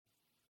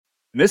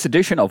In this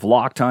edition of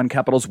Locked On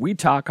Capitals, we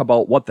talk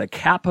about what the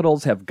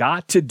Capitals have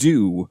got to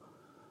do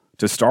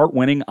to start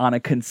winning on a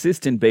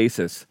consistent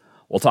basis.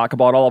 We'll talk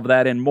about all of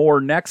that and more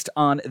next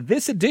on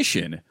this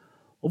edition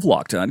of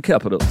Locked On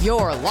Capitals.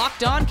 Your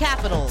Locked On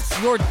Capitals,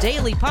 your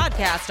daily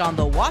podcast on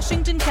the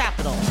Washington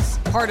Capitals.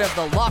 Part of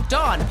the Locked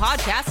On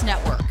Podcast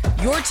Network,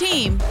 your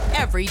team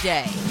every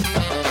day.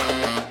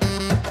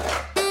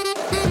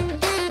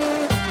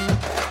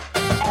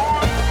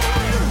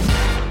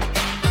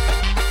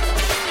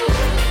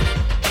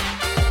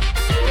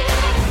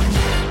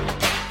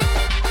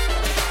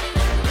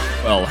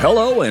 Well,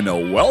 hello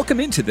and welcome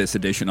into this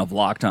edition of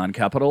Locked On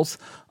Capitals.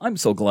 I'm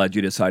so glad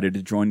you decided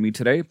to join me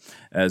today.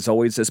 As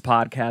always, this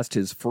podcast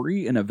is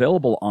free and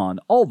available on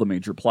all the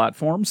major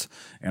platforms,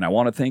 and I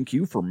want to thank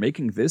you for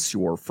making this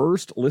your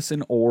first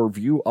listen or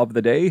view of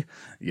the day.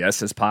 Yes,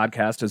 this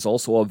podcast is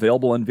also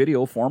available in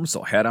video form,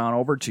 so head on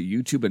over to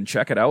YouTube and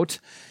check it out.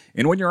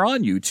 And when you're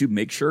on YouTube,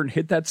 make sure and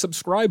hit that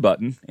subscribe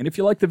button. And if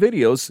you like the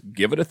videos,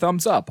 give it a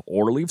thumbs up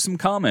or leave some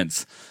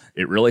comments.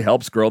 It really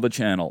helps grow the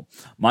channel.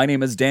 My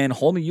name is Dan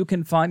Holme. You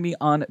can find me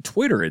on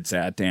Twitter. It's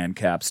at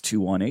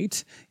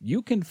DanCaps218.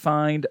 You can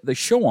find the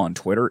show on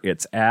Twitter.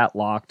 It's at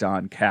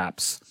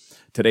LockedOnCaps.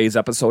 Today's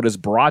episode is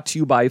brought to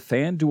you by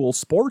FanDuel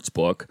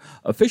Sportsbook,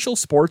 official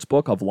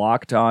sportsbook of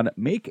Locked On.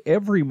 Make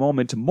every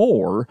moment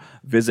more.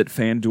 Visit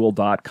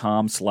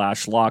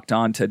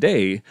FanDuel.com/LockedOn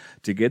today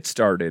to get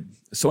started.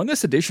 So in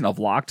this edition of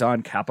Locked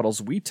On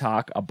Capitals, we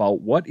talk about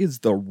what is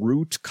the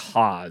root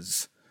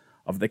cause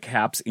of the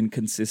Caps'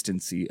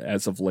 inconsistency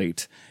as of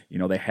late. You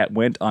know, they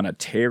went on a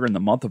tear in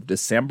the month of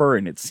December,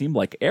 and it seemed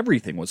like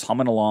everything was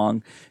humming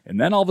along. And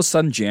then all of a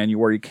sudden,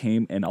 January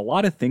came, and a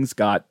lot of things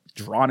got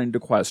drawn into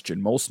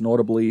question, most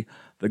notably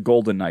the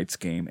Golden Knights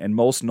game, and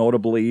most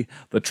notably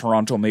the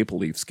Toronto Maple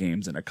Leafs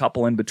games, and a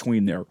couple in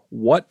between there.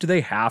 What do they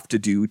have to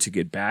do to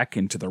get back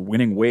into their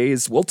winning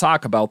ways? We'll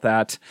talk about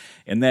that.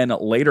 And then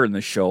later in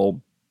the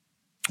show,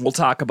 we'll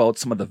talk about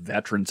some of the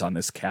veterans on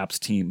this Caps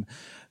team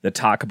that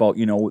talk about,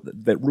 you know,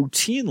 that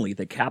routinely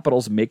the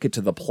Capitals make it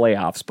to the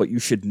playoffs, but you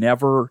should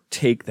never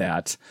take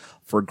that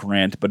for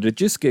granted. But to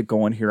just get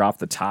going here off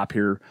the top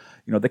here,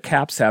 you know, the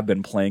Caps have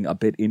been playing a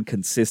bit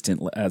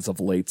inconsistent as of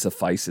late,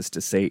 suffices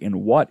to say,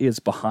 and what is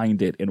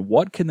behind it and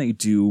what can they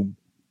do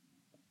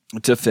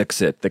to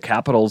fix it. The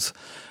Capitals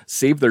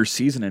saved their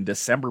season in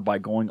December by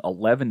going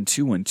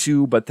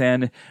 11-2-2, but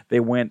then they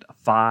went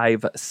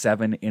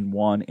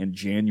 5-7-1 in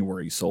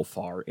January so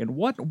far. And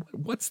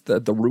what's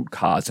the root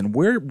cause, and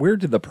where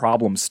did the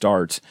problem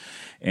start?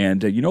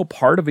 And you know,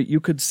 part of it you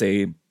could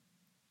say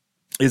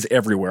is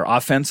everywhere.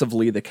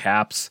 Offensively, the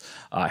Caps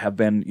have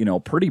been, you know,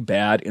 pretty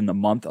bad in the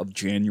month of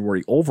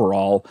January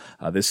overall.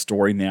 This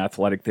story in The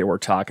Athletic, they were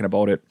talking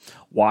about it.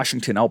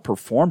 Washington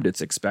outperformed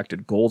its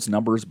expected goals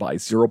numbers by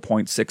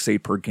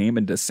 0.68 per game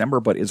in December,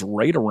 but is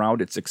right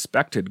around its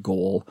expected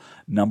goal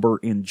number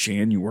in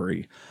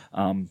January.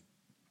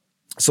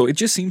 So it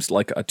just seems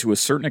like, to a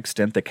certain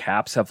extent, the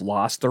Caps have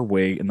lost their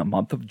way in the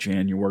month of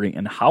January.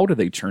 And how do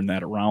they turn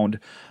that around?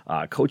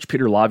 Coach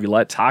Peter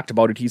Laviolette talked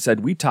about it. He said,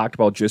 we talked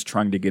about just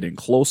trying to get in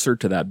closer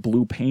to that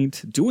blue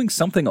paint, doing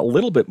something a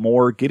little bit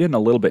more, get in a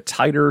little bit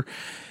tighter,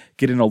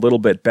 get in a little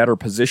bit better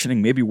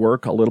positioning, maybe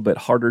work a little bit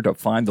harder to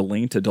find the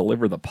lane to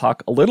deliver the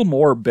puck, a little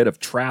more bit of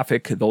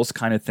traffic, those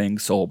kind of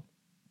things. So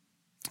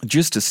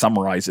just to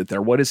summarize it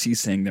there, what is he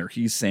saying there?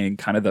 He's saying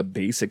kind of the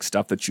basic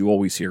stuff that you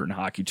always hear in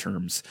hockey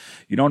terms.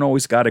 You don't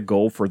always got to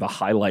go for the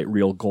highlight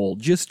reel goal.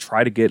 Just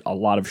try to get a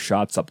lot of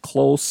shots up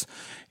close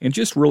and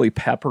just really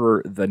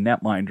pepper the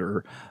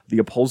netminder, the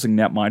opposing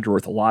netminder,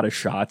 with a lot of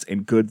shots,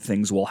 and good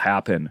things will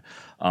happen.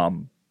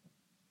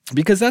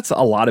 Because that's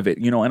a lot of it,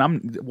 you know,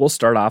 and we'll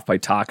start off by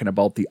talking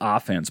about the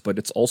offense, but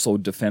it's also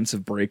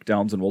defensive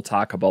breakdowns, and we'll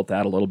talk about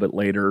that a little bit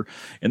later.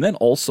 And then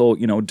also,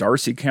 you know,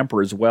 Darcy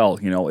Kuemper as well.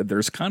 You know,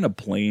 there's kind of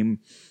blame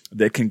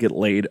that can get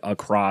laid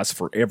across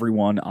for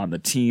everyone on the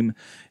team,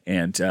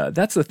 and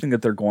that's the thing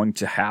that they're going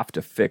to have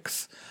to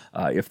fix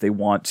if they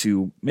want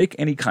to make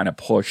any kind of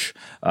push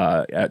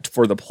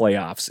for the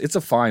playoffs. It's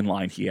a fine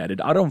line, he added.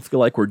 I don't feel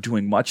like we're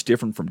doing much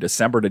different from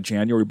December to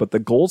January, but the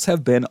goals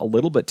have been a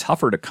little bit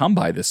tougher to come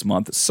by this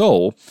month,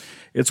 so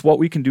it's what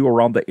we can do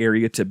around the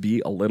area to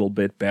be a little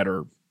bit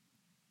better.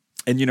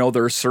 And, you know,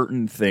 there are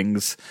certain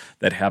things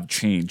that have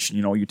changed.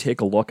 You know, you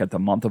take a look at the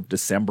month of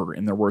December,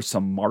 and there were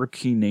some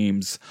marquee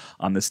names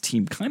on this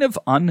team, kind of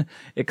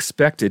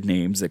unexpected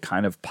names that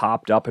kind of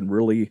popped up and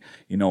really,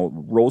 you know,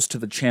 rose to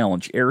the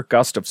challenge. Erik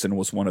Gustafsson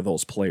was one of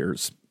those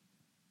players.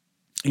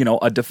 You know,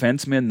 a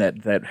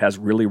defenseman that has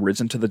really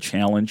risen to the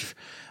challenge.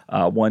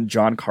 When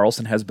John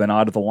Carlson has been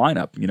out of the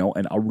lineup, you know,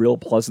 and a real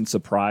pleasant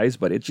surprise.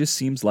 But it just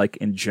seems like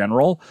in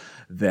general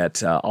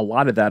that a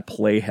lot of that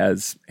play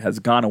has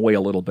gone away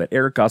a little bit.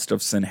 Erik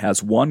Gustafsson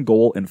has 1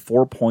 goal and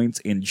 4 points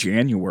in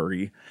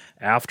January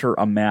after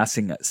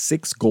amassing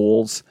 6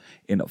 goals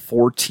and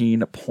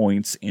 14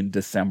 points in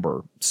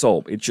December.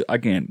 So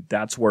again,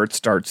 that's where it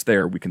starts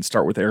there. We can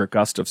start with Erik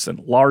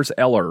Gustafsson. Lars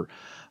Eller,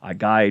 a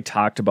guy I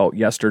talked about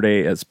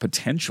yesterday as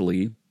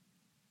potentially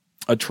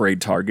a trade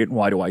target. And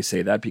why do I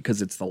say that?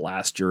 Because it's the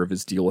last year of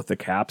his deal with the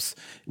Caps.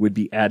 It would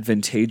be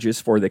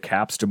advantageous for the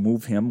Caps to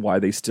move him while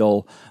they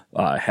still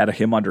had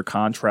him under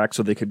contract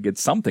so they could get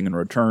something in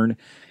return.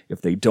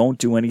 If they don't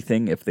do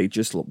anything, if they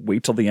just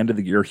wait till the end of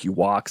the year, he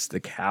walks, the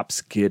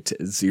Caps get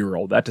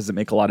zero. That doesn't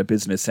make a lot of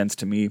business sense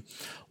to me.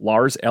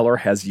 Lars Eller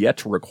has yet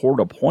to record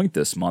a point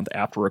this month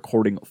after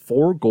recording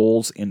 4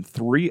 goals and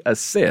 3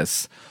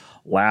 assists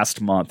last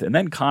month. And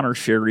then Connor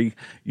Sherry,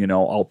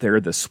 out there,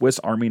 the Swiss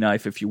Army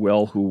knife, if you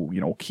will, who,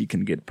 he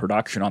can get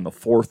production on the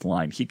 4th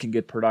line. He can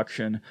get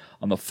production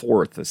on the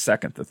 4th, the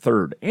 2nd, the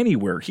 3rd,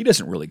 anywhere. He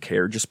doesn't really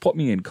care. Just put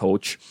me in,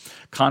 coach.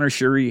 Connor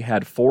Sherry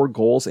had 4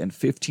 goals and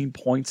 15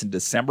 points in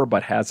December,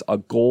 but has a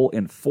goal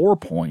and 4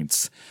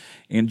 points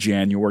in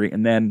January.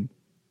 And then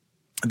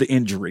the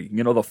injury.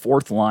 The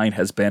 4th line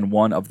has been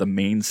one of the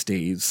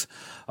mainstays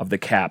of the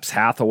Caps.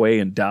 Hathaway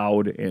and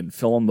Dowd, and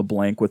fill in the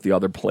blank with the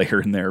other player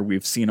in there.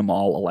 We've seen them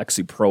all,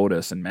 Alexi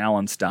Protas and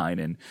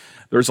Malenstein, and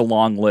there's a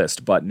long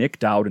list. But Nick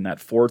Dowd and that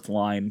 4th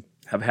line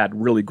have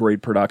had really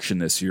great production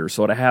this year.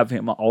 So to have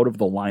him out of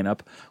the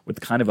lineup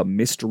with kind of a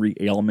mystery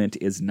ailment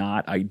is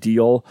not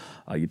ideal.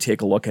 You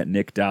take a look at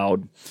Nick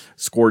Dowd,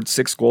 scored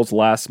 6 goals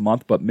last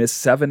month, but missed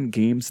 7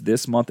 games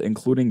this month,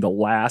 including the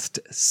last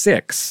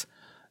 6.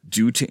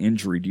 Due to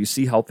injury. Do you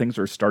see how things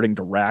are starting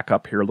to rack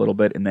up here a little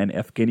bit? And then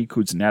Evgeny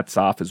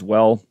Kuznetsov as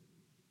well.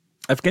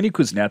 Evgeny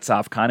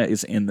Kuznetsov kind of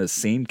is in the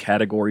same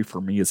category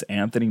for me as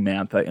Anthony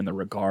Mantha in the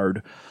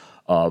regard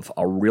of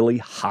a really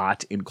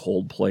hot and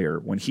cold player.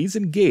 When he's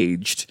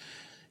engaged,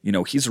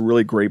 he's a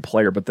really great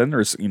player, but then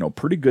there's,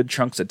 pretty good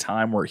chunks of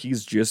time where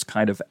he's just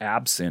kind of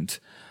absent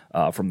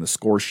from the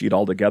score sheet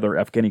altogether.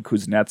 Evgeny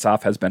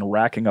Kuznetsov has been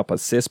racking up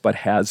assists, but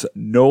has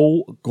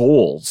no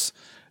goals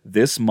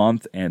this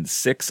month and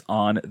 6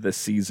 on the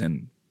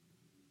season.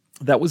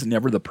 That was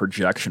never the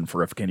projection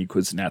for Evgeny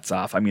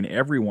Kuznetsov. I mean,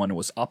 everyone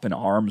was up in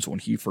arms when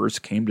he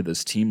first came to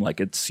this team, like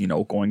it's,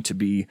 going to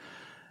be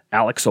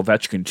Alex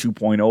Ovechkin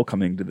 2.0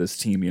 coming to this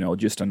team,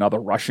 just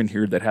another Russian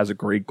here that has a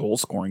great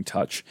goal-scoring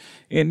touch.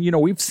 And,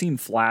 we've seen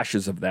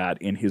flashes of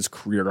that in his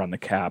career on the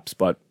Caps,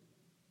 but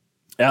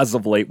as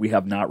of late, we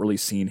have not really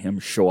seen him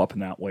show up in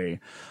that way.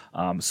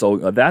 So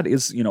that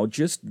is,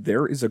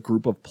 there is a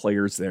group of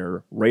players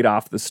there right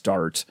off the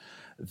start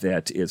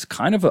that is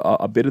kind of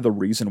a bit of the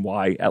reason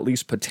why, at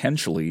least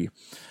potentially,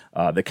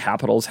 the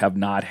Capitals have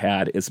not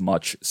had as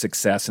much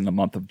success in the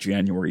month of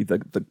January.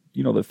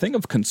 The thing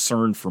of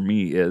concern for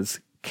me is,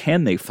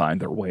 can they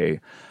find their way?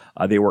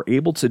 They were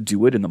able to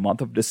do it in the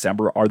month of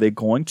December. Are they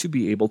going to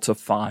be able to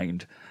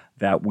find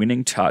that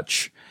winning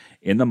touch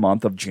in the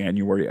month of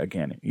January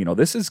again?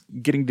 This is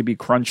getting to be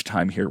crunch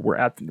time here.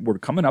 We're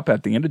coming up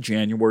at the end of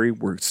January.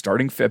 We're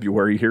starting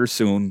February here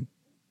soon.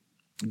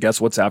 Guess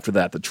what's after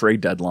that? The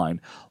trade deadline.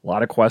 A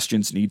lot of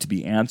questions need to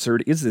be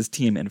answered. Is this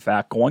team, in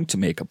fact, going to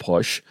make a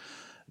push?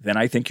 Then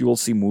I think you will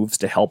see moves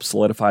to help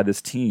solidify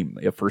this team.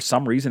 If for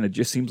some reason it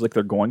just seems like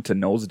they're going to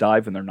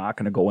nosedive and they're not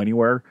going to go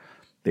anywhere,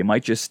 they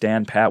might just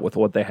stand pat with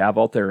what they have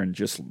out there and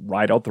just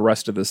ride out the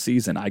rest of the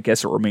season. I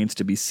guess it remains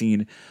to be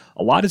seen.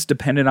 A lot is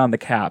dependent on the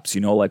Caps.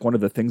 Like one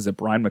of the things that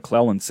Brian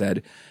McClellan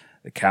said,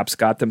 the Caps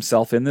got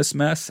themselves in this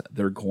mess.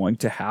 They're going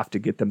to have to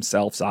get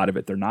themselves out of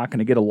it. They're not going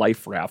to get a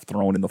life raft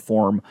thrown in the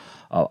form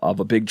of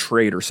a big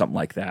trade or something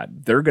like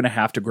that. They're going to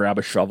have to grab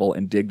a shovel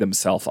and dig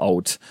themselves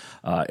out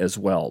as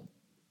well.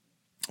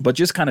 But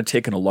just kind of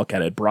taking a look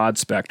at it, broad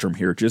spectrum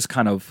here, just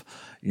kind of,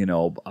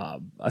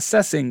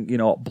 assessing,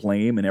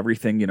 blame and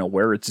everything,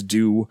 where it's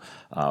due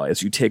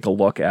as you take a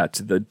look at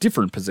the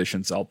different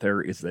positions out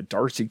there, is that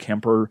Darcy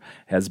Kuemper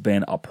has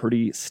been a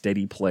pretty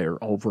steady player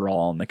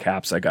overall in the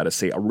Caps. I got to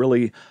say, a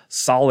really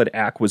solid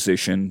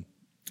acquisition,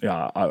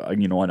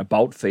 an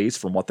about face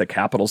from what the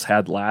Capitals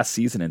had last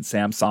season in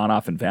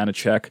Samsonov and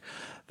Vanacek.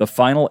 The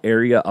final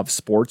area of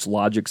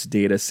Sportslogic's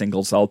data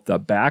singles out the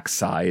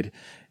backside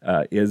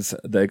is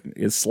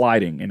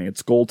sliding, and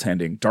it's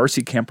goaltending.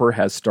 Darcy Kuemper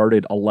has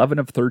started 11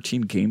 of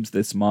 13 games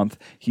this month.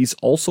 He's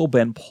also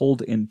been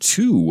pulled in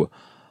 2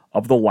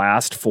 of the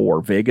last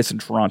 4, Vegas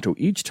and Toronto,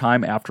 each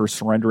time after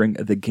surrendering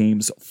the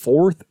game's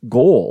 4th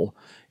goal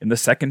in the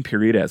second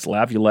period as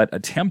Laviolette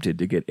attempted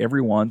to get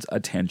everyone's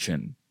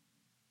attention.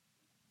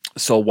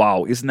 So,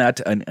 wow, isn't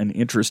that an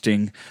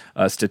interesting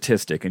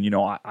statistic? And,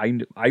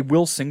 I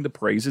will sing the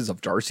praises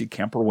of Darcy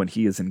Kuemper when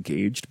he is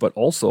engaged, but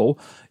also,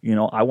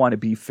 I want to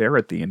be fair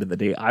at the end of the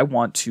day. I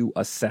want to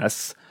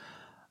assess,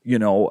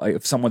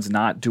 if someone's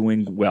not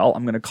doing well,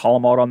 I'm going to call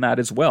him out on that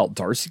as well.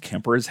 Darcy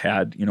Kuemper has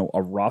had,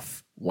 a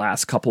rough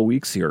last couple of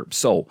weeks here.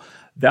 So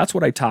that's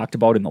what I talked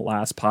about in the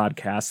last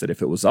podcast, that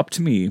if it was up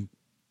to me,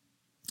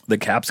 the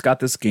Caps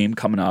got this game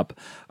coming up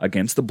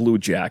against the Blue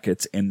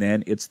Jackets, and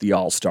then it's the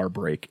All-Star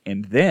break.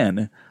 And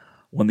then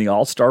when the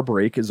All-Star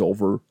break is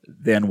over,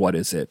 then what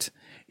is it?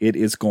 It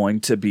is going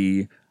to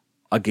be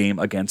a game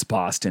against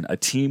Boston, a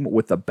team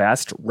with the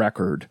best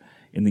record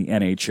in the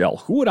NHL.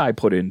 Who would I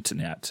put into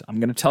net? I'm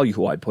going to tell you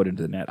who I'd put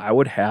into the net. I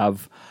would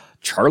have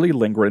Charlie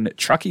Lindgren,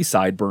 Chucky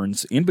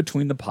Sideburns in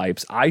between the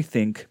pipes. I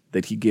think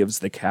that he gives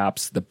the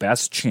Caps the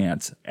best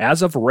chance,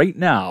 as of right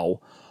now,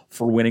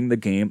 for winning the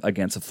game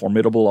against a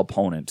formidable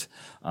opponent.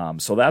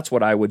 So that's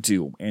what I would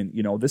do. And,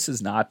 this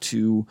is not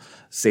to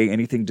say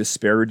anything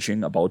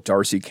disparaging about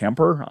Darcy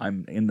Kemper.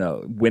 I'm in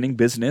the winning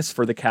business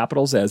for the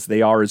Capitals, as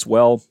they are as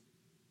well.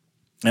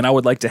 And I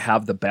would like to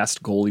have the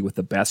best goalie with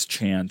the best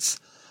chance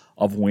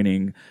of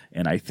winning.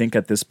 And I think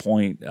at this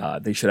point,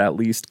 they should at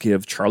least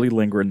give Charlie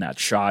Lindgren that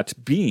shot,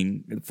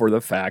 being for the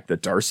fact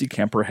that Darcy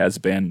Kemper has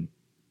been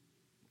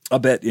a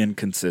bit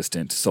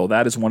inconsistent. So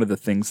that is one of the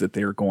things that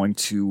they're going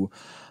to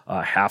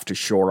have to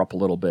shore up a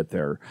little bit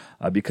there.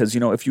 Because,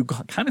 if you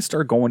kind of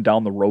start going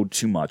down the road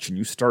too much and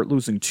you start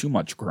losing too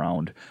much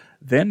ground,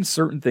 then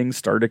certain things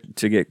start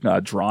to get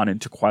drawn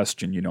into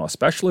question,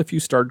 especially if you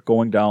start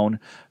going down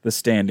the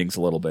standings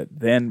a little bit.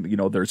 Then,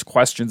 there's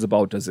questions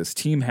about, does this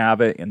team have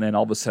it? And then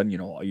all of a sudden,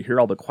 you hear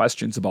all the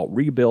questions about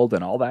rebuild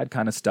and all that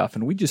kind of stuff.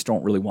 And we just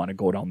don't really want to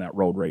go down that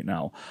road right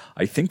now.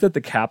 I think that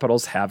the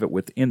Capitals have it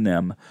within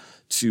them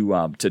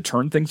to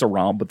turn things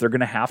around, but they're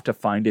going to have to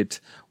find it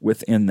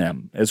within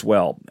them as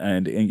well.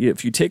 And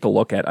if you take a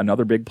look at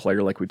another big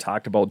player, like we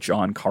talked about,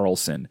 John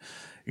Carlson,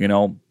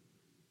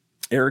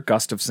 Erik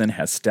Gustafsson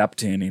has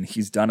stepped in and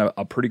he's done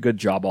a pretty good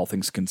job, all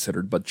things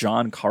considered. But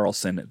John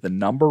Carlson, the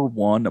number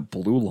one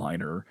blue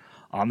liner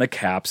on the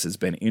Caps, has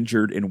been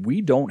injured, and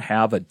we don't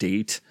have a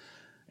date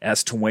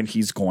as to when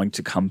he's going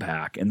to come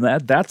back. And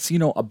that's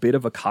a bit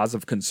of a cause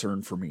of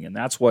concern for me. And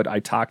that's what I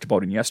talked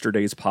about in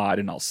yesterday's pod,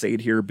 and I'll say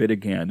it here a bit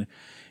again,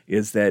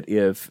 is that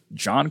if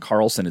John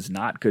Carlson is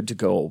not good to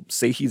go,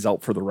 say he's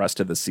out for the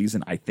rest of the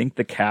season, I think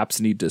the Caps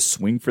need to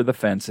swing for the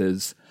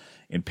fences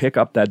and pick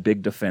up that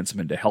big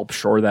defenseman to help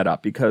shore that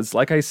up. Because,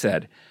 like I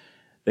said,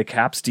 the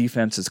Caps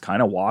defense is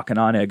kind of walking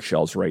on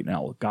eggshells right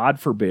now. God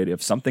forbid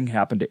if something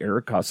happened to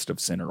Erik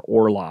Gustafsson or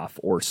Orlov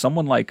or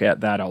someone like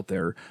that out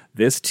there,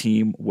 this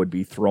team would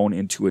be thrown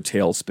into a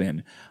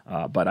tailspin.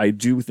 But I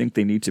do think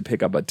they need to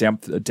pick up a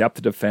depth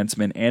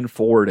defenseman and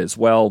forward as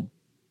well,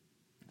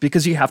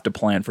 because you have to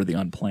plan for the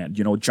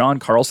unplanned. John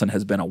Carlson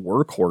has been a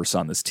workhorse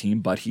on this team,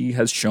 but he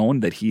has shown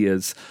that he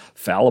is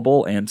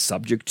fallible and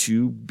subject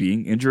to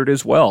being injured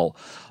as well.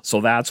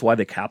 So that's why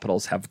the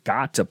Capitals have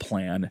got to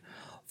plan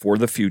for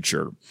the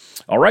future.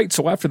 All right,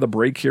 so after the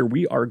break here,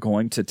 we are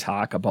going to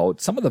talk about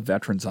some of the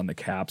veterans on the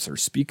Caps are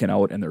speaking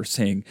out, and they're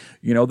saying,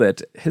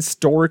 that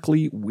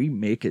historically we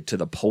make it to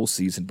the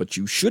postseason, but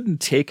you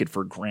shouldn't take it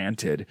for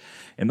granted.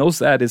 And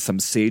that is some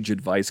sage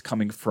advice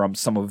coming from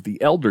some of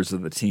the elders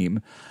of the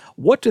team.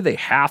 What do they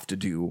have to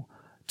do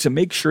to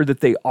make sure that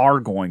they are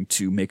going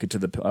to make it to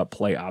the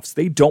playoffs?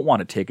 They don't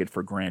want to take it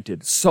for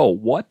granted. So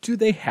what do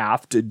they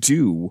have to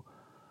do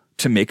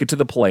to make it to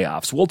the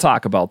playoffs? We'll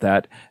talk about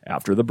that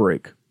after the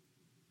break.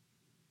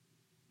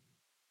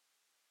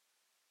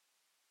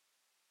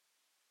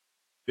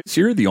 This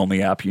year, the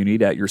only app you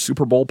need at your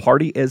Super Bowl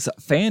party is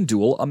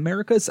FanDuel,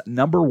 America's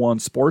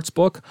 #1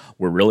 sportsbook.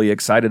 We're really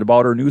excited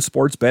about our new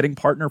sports betting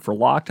partner for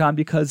Locked On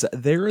because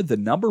they're the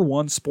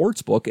 #1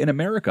 sportsbook in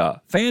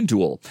America,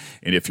 FanDuel.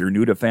 And if you're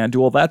new to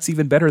FanDuel, that's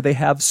even better. They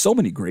have so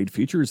many great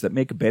features that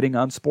make betting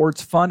on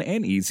sports fun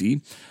and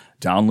easy.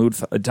 Download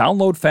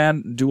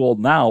FanDuel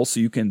now so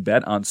you can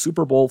bet on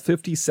Super Bowl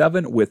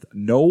 57 with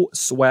no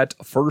sweat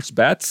first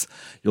bets.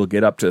 You'll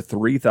get up to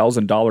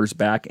 $3,000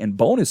 back in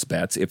bonus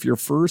bets if your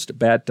first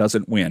bet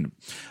doesn't win.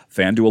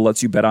 FanDuel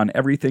lets you bet on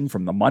everything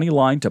from the money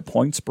line to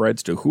point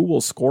spreads to who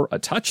will score a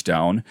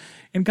touchdown.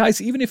 And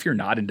guys, even if you're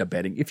not into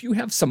betting, if you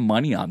have some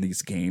money on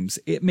these games,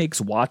 it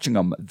makes watching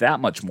them that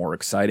much more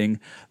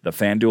exciting. The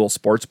FanDuel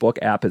Sportsbook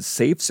app is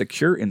safe,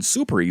 secure, and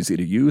super easy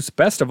to use.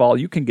 Best of all,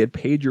 you can get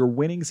paid your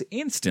winnings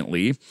instantly.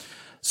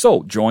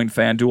 So join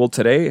FanDuel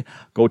today.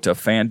 Go to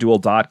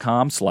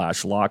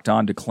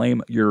FanDuel.com/lockedon to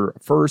claim your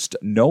first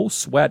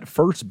no-sweat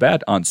first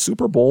bet on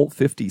Super Bowl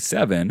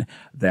 57.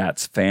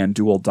 That's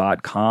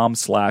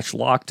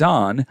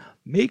FanDuel.com/lockedon.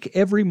 Make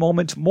every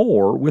moment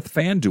more with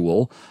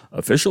FanDuel,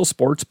 official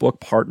sportsbook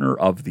partner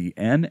of the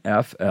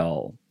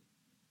NFL.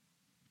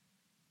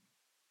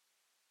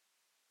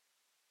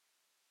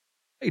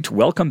 Right,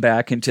 welcome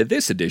back into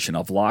this edition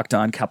of Locked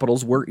On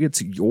Capitals, where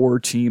it's your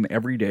team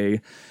every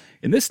day.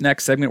 In this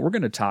next segment, we're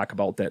going to talk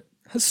about that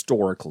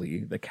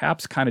historically, the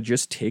Caps kind of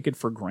just take it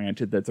for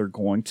granted that they're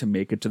going to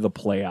make it to the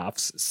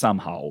playoffs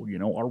somehow.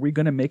 Are we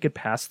going to make it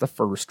past the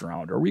first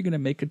round? Are we going to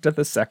make it to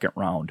the second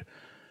round?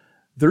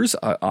 There's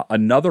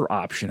another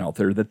option out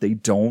there that they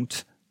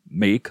don't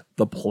make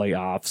the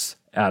playoffs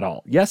at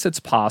all. Yes, it's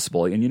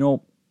possible.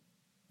 And,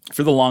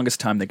 for the longest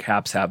time, the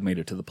Caps have made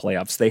it to the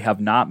playoffs. They have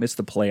not missed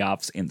the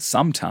playoffs in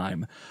some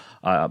time.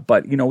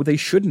 But they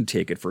shouldn't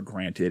take it for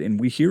granted. And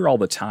we hear all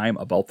the time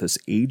about this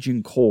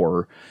aging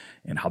core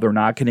and how they're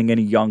not getting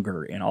any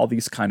younger and all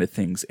these kind of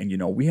things. And,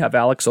 we have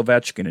Alex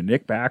Ovechkin and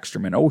Nick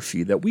Backstrom and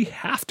Oshie that we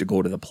have to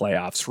go to the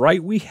playoffs,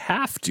 right? We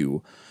have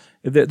to.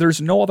 There's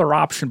no other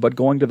option but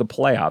going to the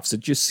playoffs.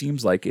 It just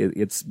seems like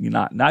it's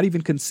not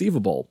even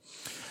conceivable.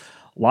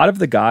 A lot of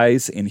the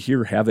guys in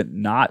here haven't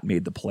not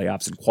made the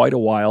playoffs in quite a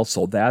while,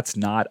 so that's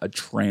not a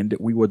trend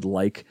we would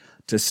like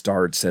to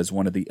start, says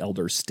one of the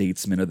elder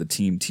statesmen of the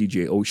team,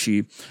 TJ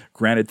Oshie.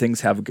 Granted,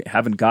 things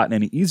haven't gotten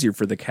any easier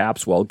for the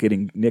Caps, while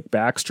getting Nick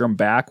Backstrom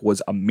back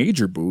was a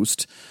major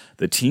boost.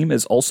 The team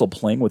is also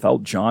playing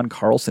without John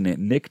Carlson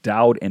and Nick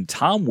Dowd, and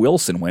Tom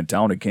Wilson went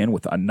down again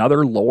with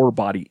another lower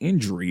body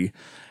injury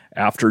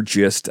after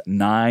just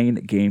 9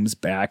 games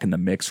back in the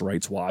mix,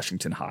 writes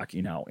Washington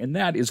Hockey Now. And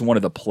that is one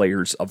of the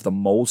players of the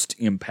most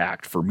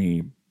impact for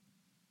me,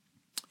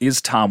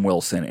 is Tom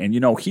Wilson. And,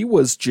 he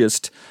was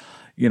just,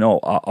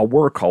 a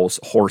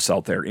workhorse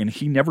out there, and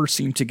he never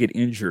seemed to get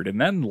injured.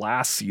 And then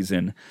last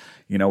season,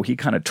 he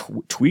kind of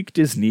tweaked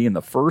his knee in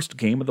the first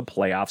game of the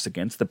playoffs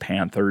against the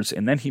Panthers,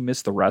 and then he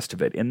missed the rest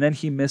of it. And then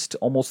he missed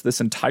almost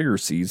this entire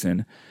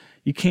season.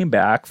 He came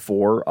back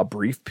for a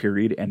brief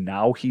period, and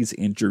now he's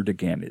injured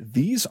again.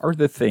 These are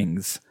the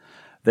things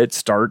that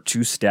start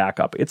to stack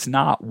up. It's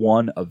not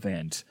one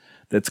event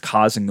that's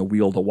causing the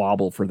wheel to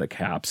wobble for the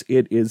Caps.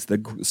 It is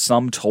the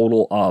sum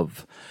total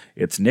of,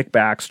 it's Nick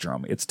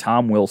Backstrom, it's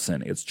Tom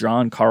Wilson, it's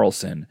John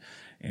Carlson.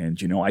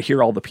 And, I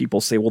hear all the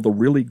people say, well, the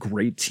really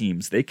great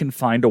teams, they can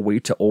find a way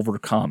to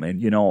overcome.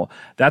 And,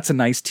 that's a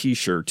nice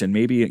t-shirt, and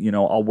maybe,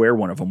 I'll wear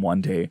one of them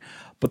one day.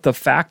 But the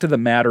fact of the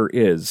matter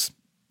is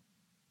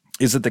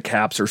that the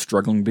Caps are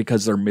struggling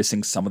because they're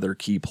missing some of their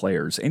key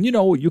players. And,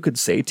 you could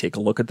say, take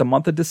a look at the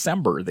month of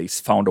December. They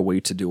found a way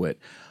to do it.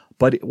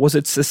 But was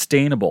it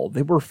sustainable?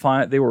 They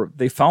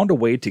found a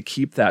way to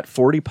keep that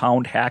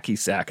 40-pound hacky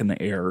sack in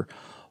the air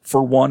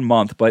for 1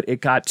 month, but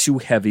it got too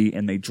heavy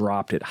and they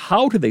dropped it.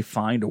 How do they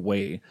find a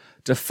way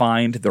to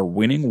find their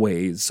winning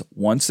ways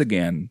once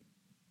again,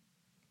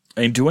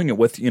 and doing it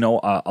with,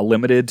 a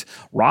limited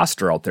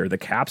roster out there? The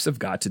Caps have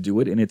got to do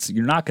it, and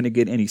you're not going to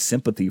get any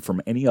sympathy from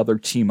any other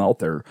team out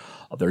there.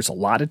 There's a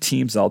lot of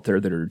teams out there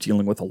that are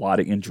dealing with a lot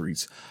of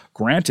injuries.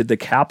 Granted, the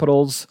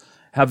Capitals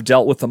have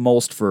dealt with the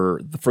most for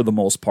the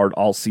most part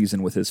all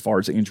season with as far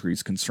as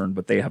injuries concerned,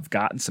 but they have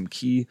gotten some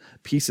key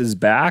pieces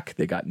back.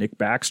 They got Nick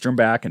Backstrom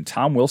back, and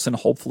Tom Wilson,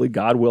 hopefully,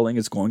 God willing,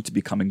 is going to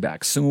be coming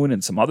back soon,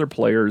 and some other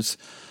players.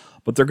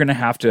 But they're going to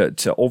have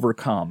to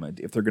overcome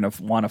if they're going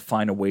to want to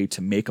find a way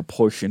to make a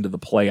push into the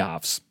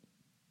playoffs.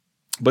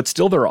 But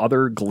still, there are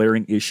other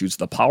glaring issues.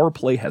 The power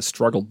play has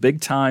struggled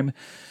big time,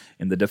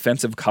 and the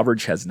defensive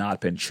coverage has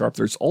not been sharp.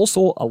 There's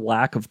also a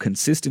lack of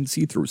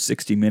consistency through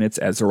 60 minutes,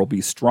 as there will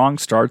be strong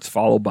starts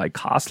followed by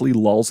costly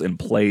lulls in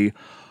play,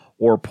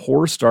 or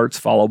poor starts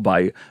followed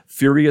by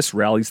furious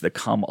rallies that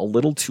come a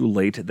little too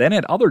late. Then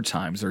at other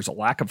times, there's a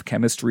lack of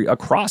chemistry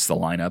across the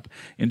lineup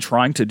in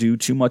trying to do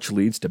too much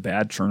leads to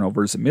bad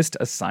turnovers, missed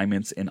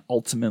assignments, and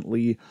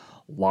ultimately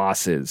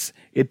losses.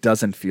 It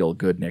doesn't feel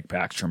good, Nick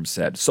Backstrom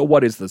said. So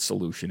what is the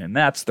solution? And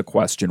that's the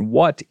question.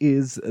 What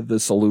is the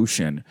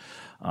solution?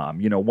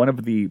 One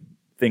of the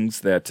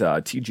things that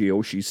TJ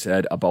Oshie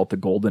said about the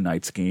Golden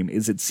Knights game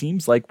is it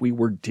seems like we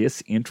were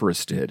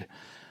disinterested.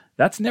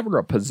 That's never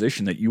a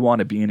position that you want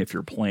to be in if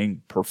you're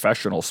playing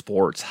professional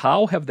sports.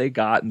 How have they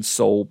gotten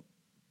so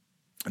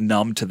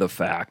numb to the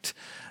fact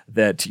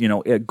that,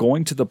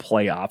 going to the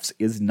playoffs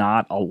is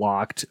not a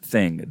locked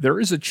thing? There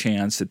is a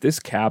chance that this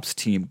Caps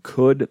team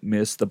could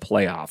miss the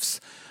playoffs.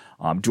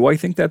 Do I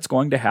think that's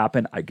going to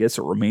happen? I guess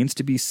it remains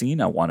to be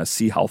seen. I want to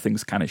see how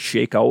things kind of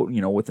shake out,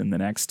 within the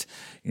next,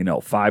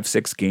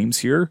 5-6 games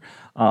here.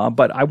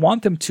 But I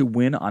want them to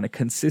win on a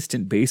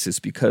consistent basis,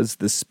 because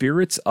the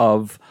spirits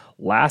of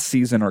last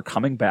season are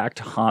coming back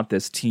to haunt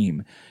this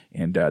team.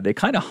 And they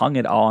kind of hung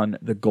it on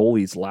the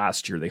goalies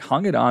last year. They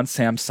hung it on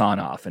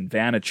Samsonov and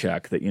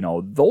Vanacek.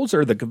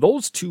 That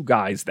those two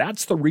guys.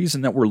 That's the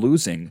reason that we're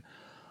losing.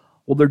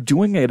 Well, they're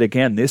doing it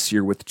again this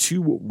year with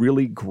 2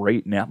 really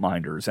great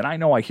netminders. And I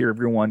know I hear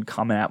everyone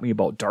come at me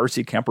about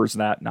Darcy Kemper's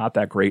not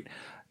that great.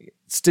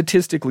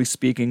 Statistically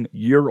speaking,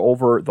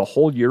 the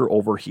whole year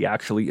over, he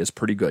actually is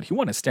pretty good. He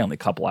won a Stanley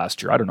Cup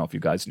last year. I don't know if you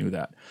guys knew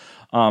that.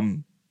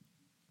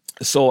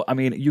 So,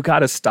 you got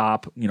to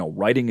stop,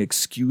 writing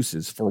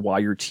excuses for why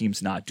your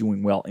team's not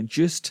doing well, and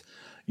just,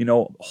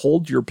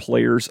 hold your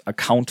players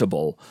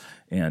accountable.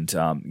 And,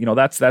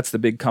 that's the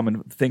big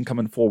thing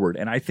coming forward.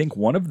 And I think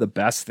one of the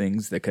best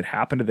things that could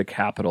happen to the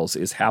Capitals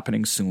is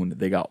happening soon.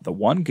 They got the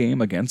one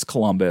game against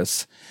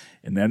Columbus,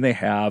 and then they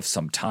have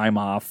some time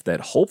off that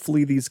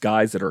hopefully these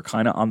guys that are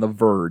kind of on the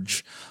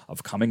verge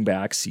of coming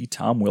back, see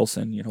Tom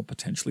Wilson,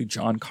 potentially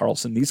John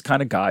Carlson, these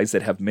kind of guys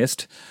that have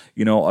missed,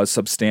 a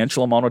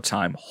substantial amount of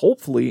time.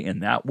 Hopefully in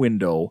that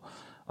window,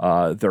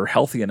 they're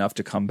healthy enough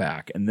to come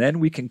back. And then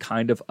we can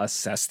kind of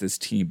assess this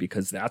team,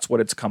 because that's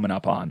what it's coming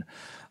up on.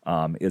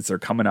 Is they're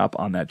coming up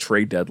on that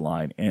trade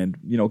deadline. And,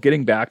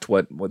 getting back to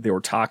what they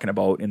were talking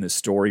about in this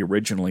story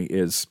originally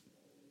is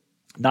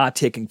not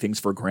taking things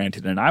for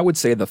granted. And I would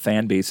say the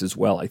fan base as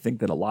well. I think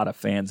that a lot of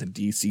fans in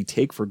DC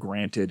take for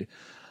granted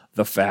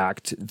the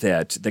fact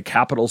that the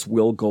Capitals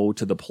will go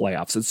to the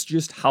playoffs. It's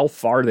just how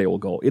far they will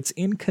go. It's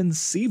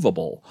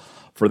inconceivable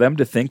for them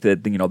to think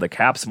that, the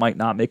Caps might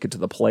not make it to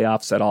the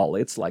playoffs at all.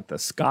 It's like the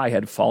sky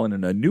had fallen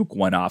and a nuke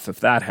went off if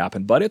that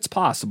happened, but it's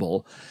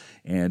possible.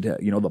 And,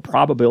 the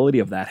probability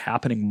of that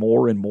happening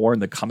more and more in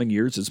the coming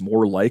years is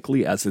more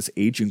likely as this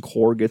aging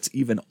core gets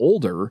even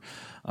older.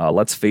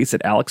 Let's face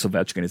it, Alex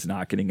Ovechkin is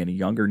not getting any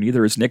younger.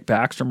 Neither is Nick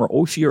Backstrom or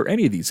Oshie or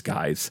any of these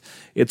guys.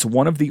 It's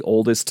one of the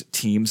oldest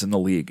teams in the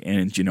league.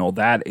 And,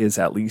 that is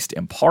at least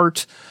in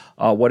part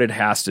what it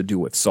has to do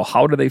with. So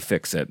how do they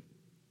fix it?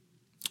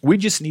 We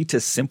just need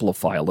to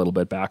simplify a little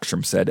bit,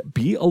 Backstrom said.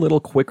 Be a little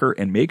quicker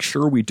and make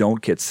sure we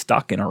don't get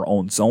stuck in our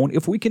own zone.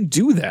 If we can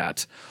do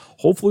that,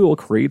 hopefully we'll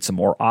create some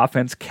more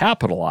offense,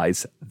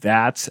 capitalize.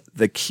 That's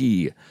the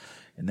key.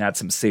 And that's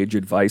some sage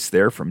advice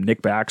there from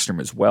Nick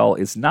Backstrom as well,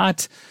 is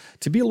not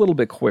to be a little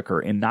bit quicker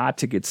and not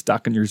to get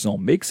stuck in your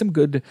zone. Make some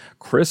good,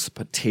 crisp,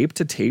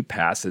 tape-to-tape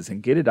passes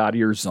and get it out of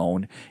your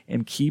zone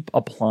and keep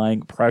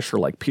applying pressure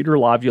like Peter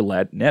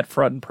Laviolette, net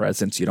front and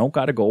presence. You don't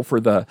got to go for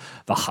the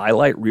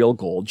highlight reel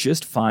goal.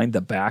 Just find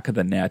the back of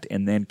the net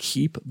and then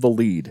keep the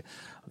lead.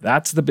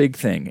 That's the big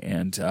thing,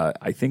 and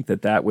I think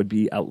that would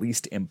be, at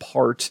least in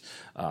part,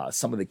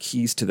 some of the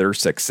keys to their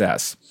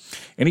success.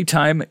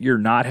 Anytime you're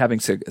not having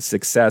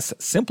success,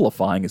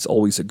 simplifying is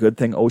always a good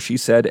thing, Oshie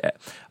said,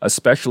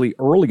 especially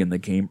early in the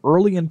game,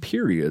 early in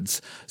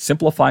periods.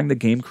 Simplifying the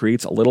game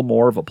creates a little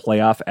more of a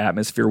playoff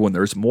atmosphere. When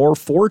there's more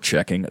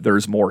forechecking,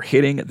 there's more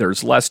hitting,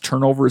 there's less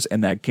turnovers,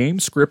 and that game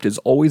script is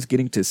always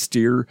getting to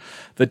steer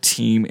the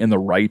team in the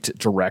right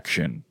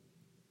direction.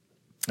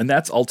 And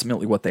that's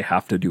ultimately what they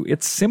have to do.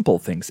 It's simple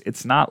things.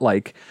 It's not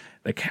like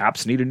the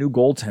Caps need a new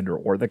goaltender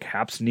or the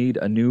Caps need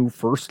a new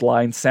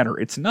first-line center.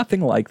 It's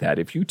nothing like that.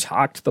 If you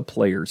talk to the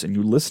players and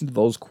you listen to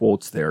those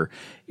quotes there,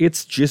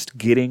 it's just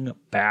getting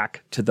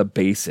back to the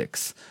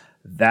basics.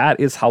 That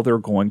is how they're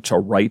going to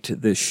right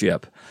this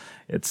ship.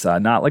 It's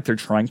not like they're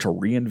trying to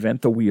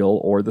reinvent the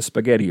wheel or the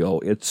spaghetti-o.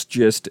 It's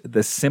just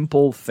the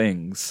simple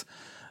things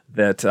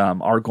that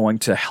are going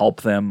to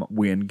help them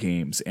win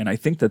games. And I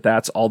think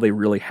that's all they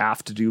really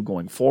have to do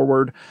going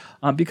forward,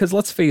 because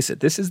let's face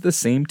it, this is the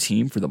same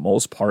team for the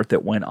most part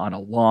that went on a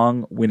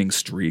long winning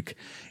streak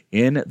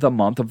in the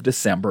month of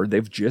December.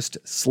 They've just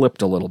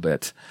slipped a little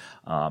bit.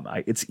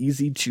 It's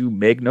easy to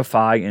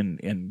magnify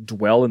and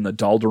dwell in the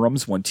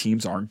doldrums when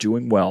teams aren't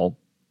doing well.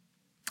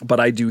 But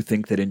I do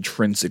think that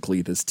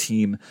intrinsically this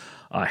team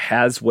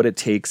has what it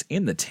takes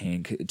in the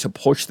tank to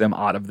push them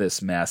out of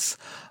this mess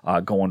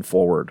going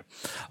forward.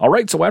 All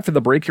right, so after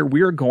the break here, we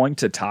are going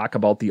to talk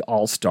about the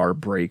All-Star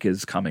break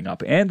is coming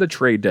up and the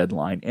trade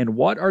deadline and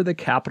what are the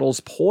Capitals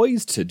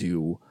poised to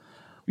do.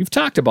 We've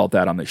talked about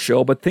that on the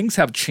show, but things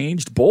have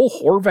changed. Bo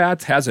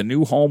Horvat has a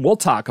new home. We'll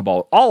talk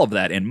about all of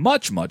that and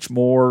much, much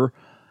more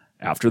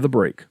after the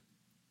break.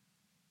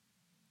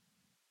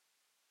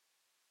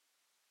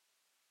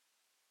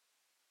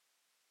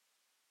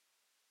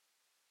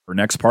 Our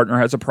next partner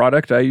has a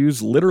product I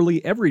use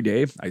literally every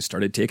day. I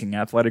started taking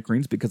Athletic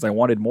Greens because I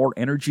wanted more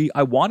energy.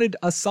 I wanted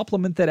a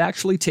supplement that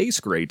actually tastes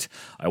great.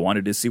 I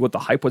wanted to see what the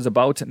hype was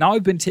about. Now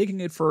I've been taking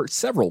it for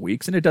several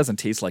weeks, and it doesn't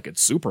taste like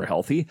it's super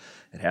healthy.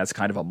 It has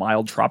kind of a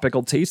mild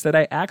tropical taste that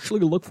I actually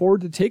look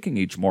forward to taking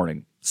each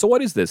morning. So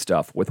what is this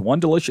stuff? With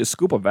one delicious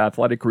scoop of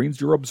Athletic Greens,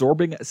 you're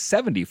absorbing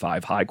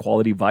 75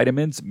 high-quality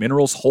vitamins,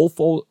 minerals, whole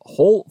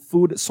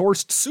food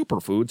sourced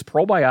superfoods,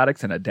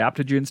 probiotics, and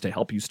adaptogens to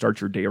help you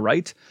start your day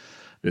right.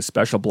 This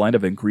special blend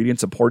of ingredients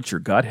supports your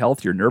gut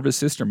health, your nervous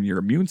system, your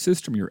immune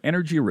system, your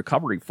energy,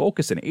 recovery,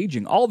 focus, and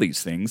aging, all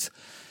these things.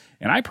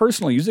 And I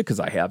personally use it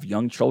because I have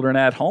young children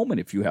at home, and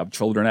if you have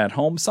children at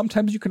home,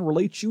 sometimes you can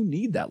relate you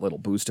need that little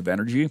boost of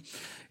energy.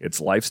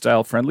 It's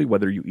lifestyle friendly,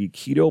 whether you eat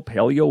keto,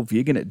 paleo,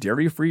 vegan,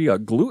 dairy-free,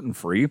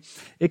 gluten-free.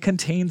 It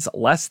contains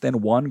less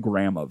than 1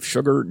 gram of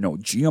sugar, no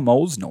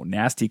GMOs, no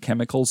nasty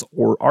chemicals,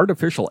 or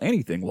artificial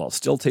anything while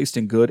still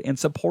tasting good, and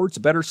supports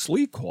better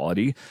sleep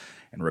quality.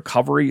 And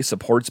recovery,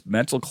 supports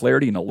mental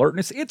clarity and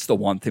alertness. It's the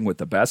one thing with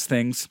the best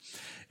things.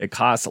 It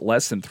costs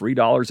less than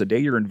 $3 a day.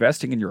 You're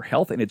investing in your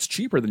health, and it's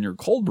cheaper than your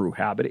cold brew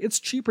habit. It's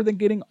cheaper than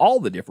getting all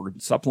the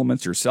different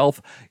supplements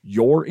yourself.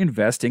 You're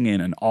investing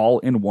in an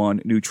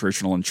all-in-one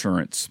nutritional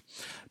insurance.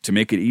 To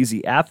make it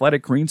easy,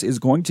 Athletic Greens is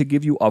going to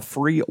give you a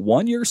free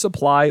 1-year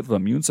supply of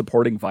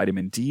immune-supporting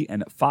vitamin D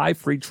and 5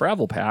 free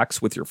travel packs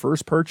with your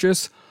first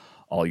purchase.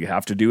 All you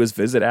have to do is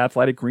visit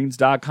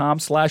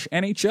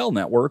athleticgreens.com/NHL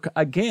Network.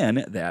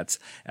 Again, that's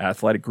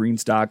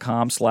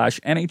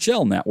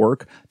athleticgreens.com/NHL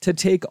Network to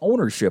take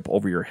ownership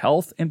over your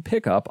health and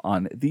pick up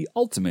on the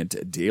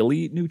ultimate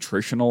daily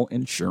nutritional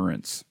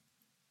insurance.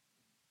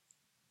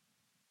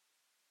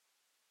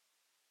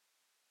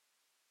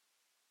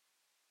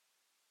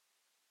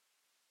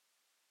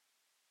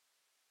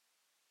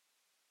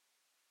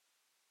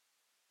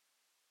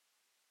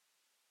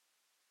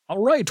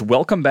 All right,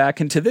 welcome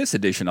back into this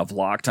edition of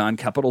Locked On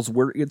Capitals,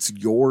 where it's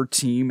your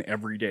team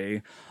every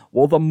day.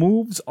 Well, the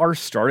moves are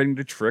starting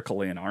to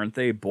trickle in, aren't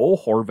they? Bo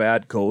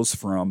Horvat goes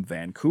from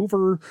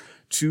Vancouver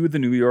to the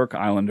New York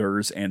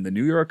Islanders, and the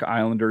New York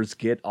Islanders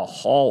get a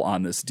haul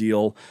on this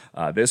deal.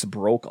 This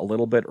broke a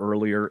little bit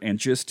earlier, and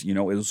just, it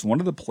was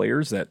one of the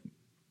players that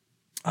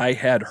I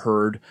had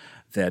heard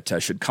that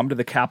should come to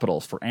the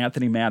Capitals for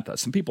Anthony Mantha.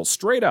 Some people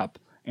straight up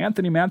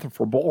Anthony Mantha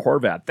for Bo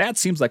Horvat. That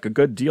seems like a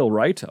good deal,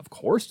 right? Of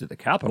course, to the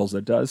Capitals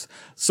it does.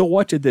 So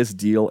what did this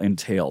deal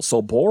entail?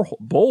 So Bo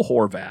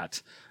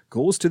Horvat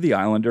goes to the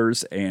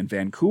Islanders, and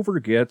Vancouver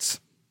gets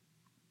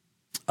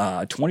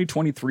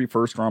 2023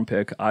 first-round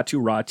pick,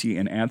 Aatu Räty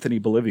and Anthony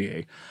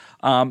Beauvillier.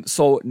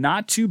 So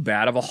not too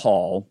bad of a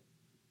haul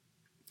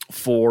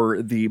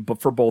for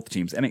both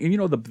teams. And you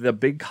know, the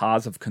big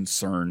cause of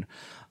concern,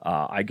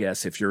 I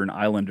guess, if you're an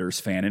Islanders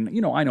fan, and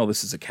you know, I know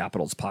this is a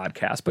Capitals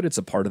podcast, but it's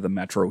a part of the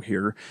Metro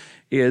here,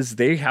 is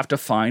they have to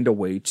find a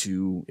way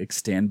to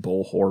extend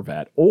Bo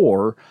Horvat,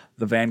 or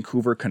the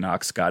Vancouver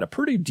Canucks got a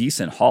pretty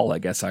decent haul, I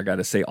guess I got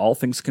to say, all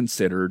things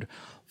considered,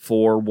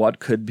 for what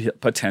could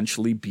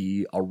potentially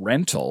be a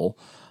rental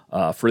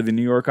for the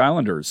New York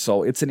Islanders.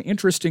 So it's an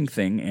interesting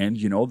thing, and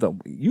you know,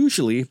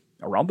 usually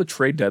around the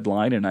trade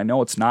deadline, and I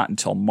know it's not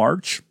until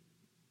March,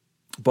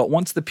 but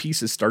once the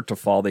pieces start to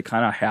fall, they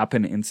kind of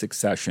happen in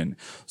succession.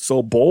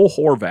 So Bo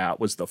Horvat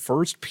was the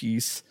first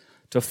piece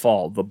to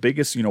fall, the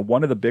biggest, you know,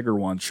 one of the bigger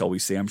ones, shall we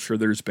say. I'm sure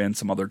there's been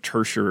some other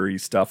tertiary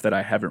stuff that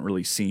I haven't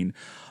really seen,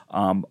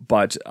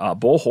 but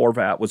Bo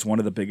Horvat was one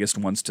of the biggest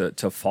ones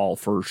to fall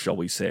first, shall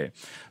we say.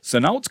 So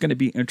now it's going to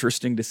be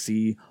interesting to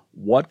see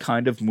what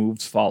kind of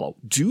moves follow.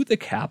 Do the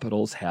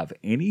Capitals have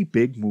any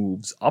big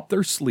moves up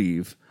their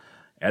sleeve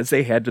as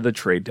they head to the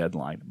trade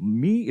deadline?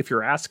 Me, if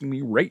you're asking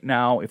me right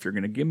now, if you're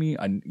going to give me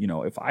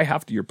if I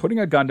have to, you're putting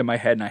a gun to my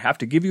head and I have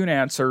to give you an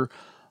answer,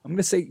 I'm going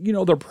to say, you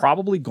know, they're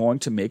probably going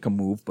to make a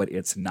move, but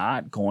it's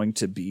not going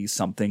to be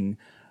something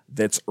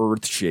that's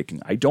earth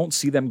shaking. I don't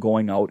see them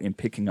going out and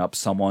picking up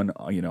someone,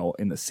 you know,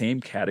 in the same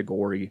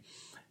category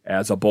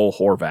as a Bo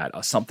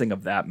Horvat, something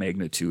of that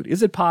magnitude.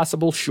 Is it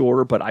possible?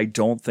 Sure, but I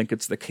don't think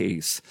it's the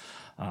case.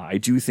 I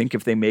do think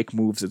if they make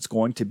moves, it's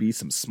going to be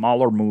some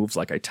smaller moves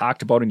like I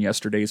talked about in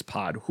yesterday's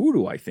pod. Who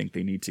do I think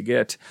they need to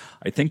get?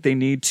 I think they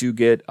need to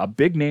get a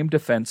big-name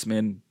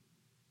defenseman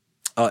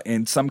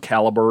in some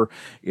caliber.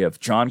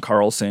 If John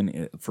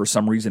Carlson, for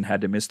some reason,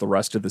 had to miss the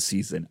rest of the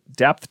season.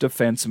 Depth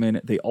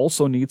defenseman. They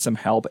also need some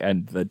help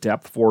at the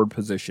depth forward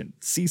position.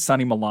 See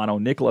Sonny Milano,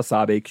 Nicolas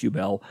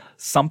Aube-Kubel,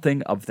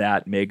 something of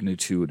that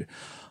magnitude.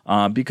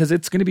 Because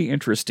it's going to be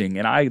interesting,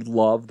 and I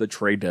love the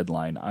trade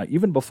deadline.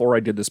 Even before I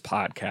did this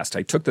podcast,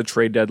 I took the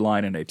trade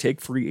deadline and I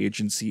take free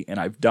agency, and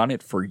I've done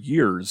it for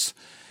years.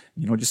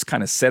 You know, just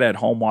kind of sit at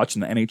home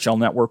watching the NHL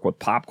Network with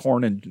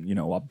popcorn and, you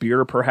know, a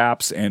beer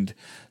perhaps, and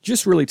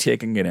just really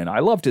taking it in. I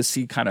love to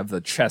see kind of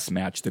the chess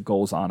match that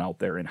goes on out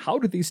there, and how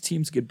do these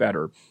teams get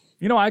better?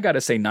 You know, I got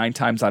to say 9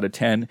 times out of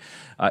 10,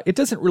 it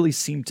doesn't really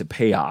seem to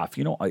pay off.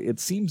 You know, it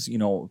seems, you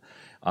know,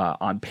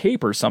 on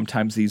paper,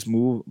 sometimes these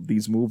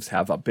moves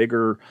have a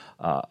bigger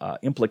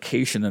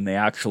implication than they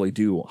actually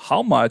do.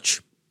 How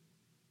much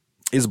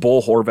is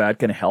Bo Horvat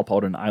going to help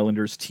out an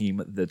Islanders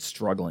team that's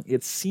struggling?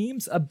 It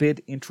seems a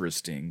bit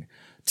interesting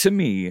to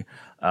me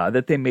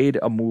that they made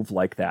a move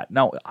like that.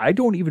 Now, I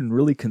don't even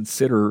really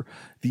consider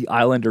the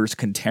Islanders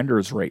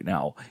contenders right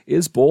now.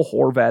 Is Bo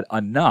Horvat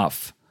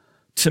enough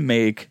to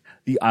make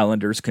the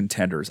Islanders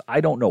contenders?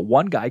 I don't know.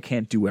 One guy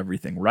can't do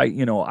everything, right?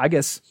 You know, I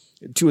guess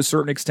to a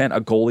certain extent,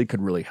 a goalie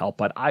could really help,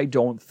 but I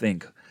don't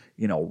think,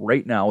 you know,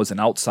 right now as an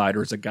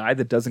outsider, as a guy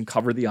that doesn't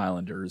cover the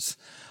Islanders,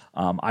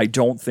 I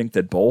don't think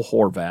that Bo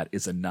Horvat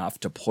is enough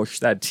to push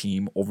that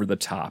team over the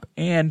top.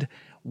 And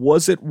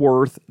was it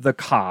worth the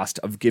cost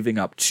of giving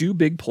up 2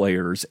 big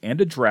players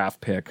and a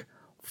draft pick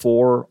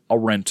for a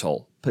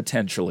rental,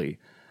 potentially?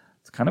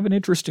 It's kind of an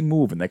interesting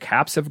move, and the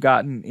Caps have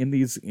gotten in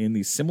these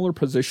similar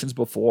positions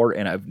before,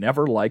 and I've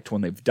never liked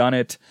when they've done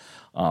it.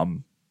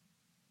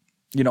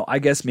 You know, I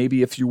guess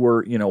maybe if you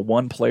were, you know,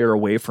 one player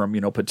away from, you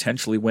know,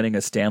 potentially winning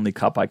a Stanley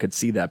Cup, I could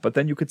see that. But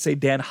then you could say,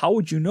 Dan, how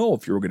would you know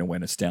if you were going to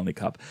win a Stanley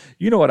Cup?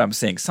 You know what I'm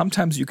saying?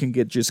 Sometimes you can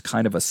get just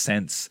kind of a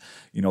sense,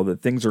 you know,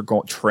 that things are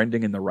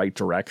trending in the right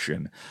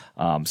direction.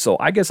 So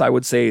I guess I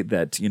would say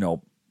that, you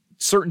know,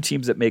 certain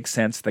teams that make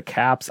sense, the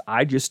Caps,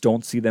 I just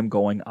don't see them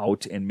going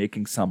out and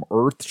making some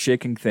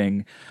earth-shaking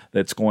thing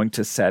that's going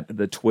to set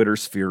the Twitter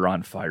sphere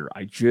on fire.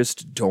 I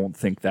just don't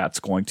think that's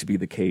going to be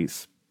the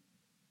case.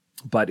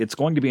 But it's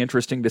going to be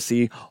interesting to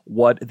see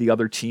what the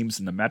other teams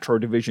in the Metro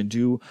Division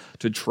do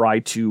to try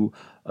to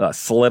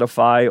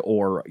solidify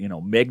or, you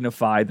know,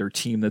 magnify their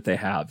team that they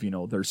have. You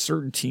know, there's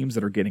certain teams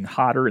that are getting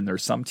hotter, and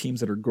there's some teams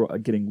that are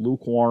getting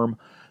lukewarm.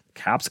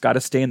 Caps got to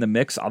stay in the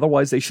mix.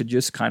 Otherwise, they should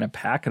just kind of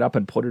pack it up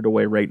and put it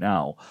away right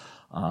now.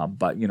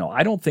 But, you know,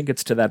 I don't think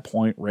it's to that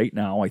point right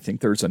now. I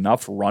think there's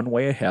enough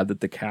runway ahead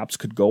that the Caps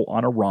could go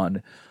on a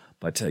run.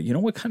 But, you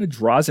know, what kind of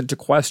draws into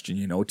question,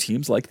 you know,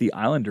 teams like the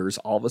Islanders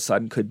all of a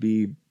sudden could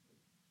be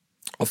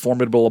a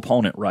formidable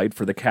opponent, right,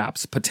 for the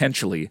Caps,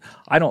 potentially.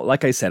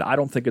 Like I said, I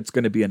don't think it's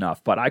going to be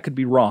enough, but I could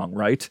be wrong,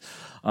 right?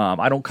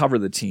 I don't cover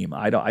the team.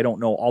 I don't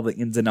know all the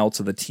ins and outs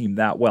of the team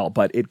that well,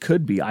 but it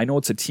could be. I know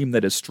it's a team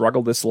that has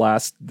struggled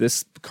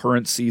this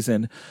current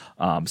season,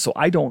 so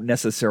I don't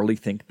necessarily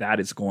think that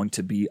is going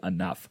to be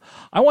enough.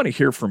 I want to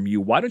hear from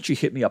you. Why don't you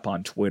hit me up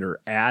on Twitter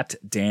at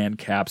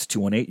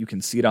DanCaps218? You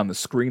can see it on the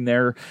screen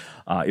there.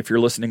 If you're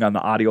listening on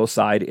the audio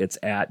side, it's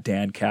at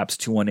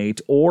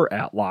DanCaps218 or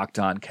at Locked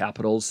On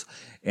Capitals.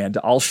 and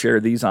I'll share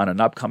these on an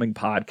upcoming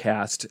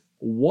podcast.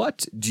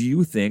 What do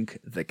you think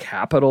the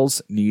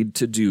Capitals need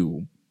to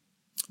do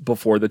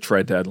before the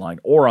trade deadline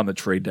or on the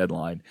trade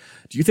deadline?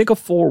 Do you think a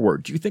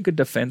forward? Do you think a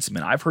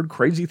defenseman? I've heard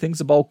crazy things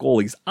about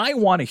goalies. I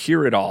want to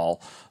hear it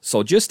all.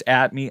 So just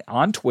at me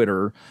on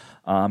Twitter,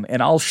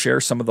 and I'll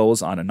share some of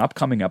those on an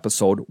upcoming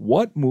episode.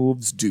 What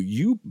moves do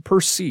you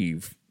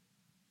perceive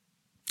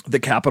the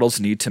Capitals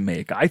need to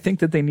make? I think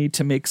that they need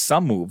to make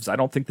some moves. I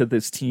don't think that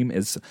this team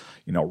is,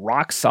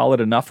 rock solid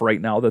enough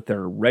right now that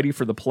they're ready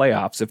for the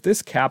playoffs. If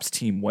this Caps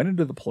team went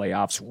into the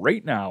playoffs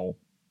right now,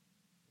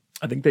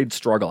 I think they'd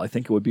struggle. I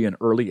think it would be an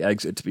early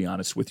exit, to be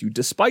honest with you,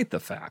 despite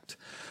the fact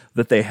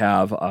that they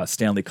have a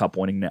Stanley Cup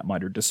winning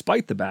netminder,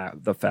 despite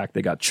the fact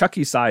they got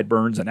Chucky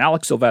Sideburns and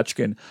Alex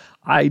Ovechkin.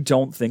 I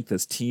don't think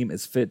this team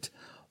is fit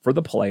for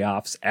the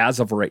playoffs as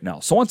of right now.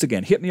 So once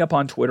again, hit me up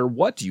on Twitter.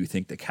 What do you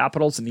think the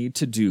Capitals need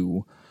to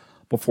do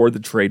before the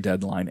trade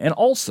deadline? And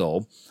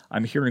also,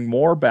 I'm hearing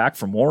more back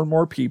from more and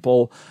more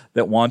people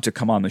that want to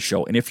come on the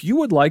show. And if you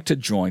would like to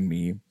join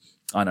me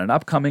on an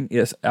upcoming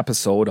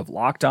episode of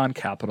Locked On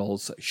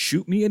Capitals,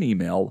 shoot me an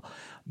email,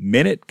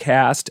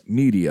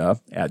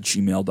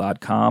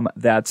 minutecastmedia@gmail.com.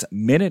 That's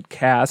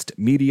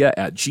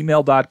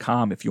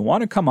minutecastmedia@gmail.com. If you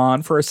want to come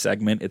on for a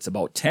segment, it's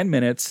about 10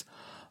 minutes.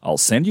 I'll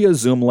send you a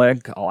Zoom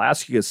link. I'll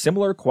ask you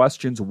similar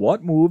questions.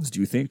 What moves do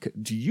you think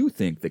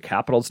the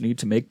Capitals need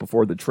to make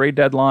before the trade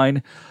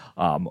deadline?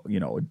 Do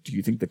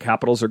you think the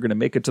Capitals are going to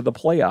make it to the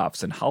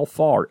playoffs, and how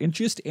far? And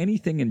just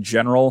anything in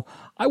general,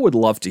 I would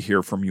love to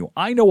hear from you.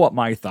 I know what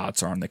my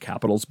thoughts are on the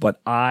Capitals,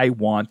 but I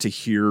want to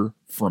hear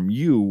from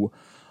you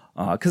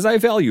because I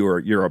value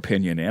your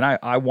opinion, and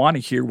I want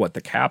to hear what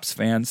the Caps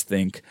fans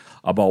think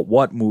about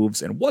what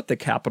moves and what the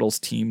Capitals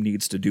team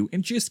needs to do,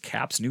 and just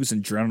Caps news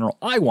in general.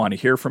 I want to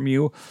hear from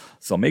you,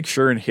 so make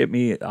sure and hit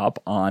me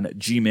up on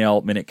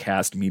Gmail,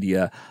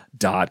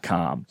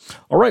 minutecastmedia.com.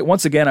 All right,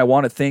 once again, I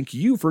want to thank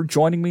you for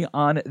joining me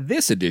on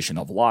this edition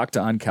of Locked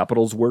On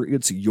Capitals, where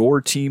it's your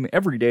team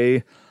every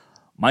day.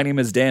 My name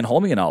is Dan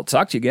Holme, and I'll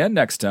talk to you again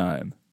next time.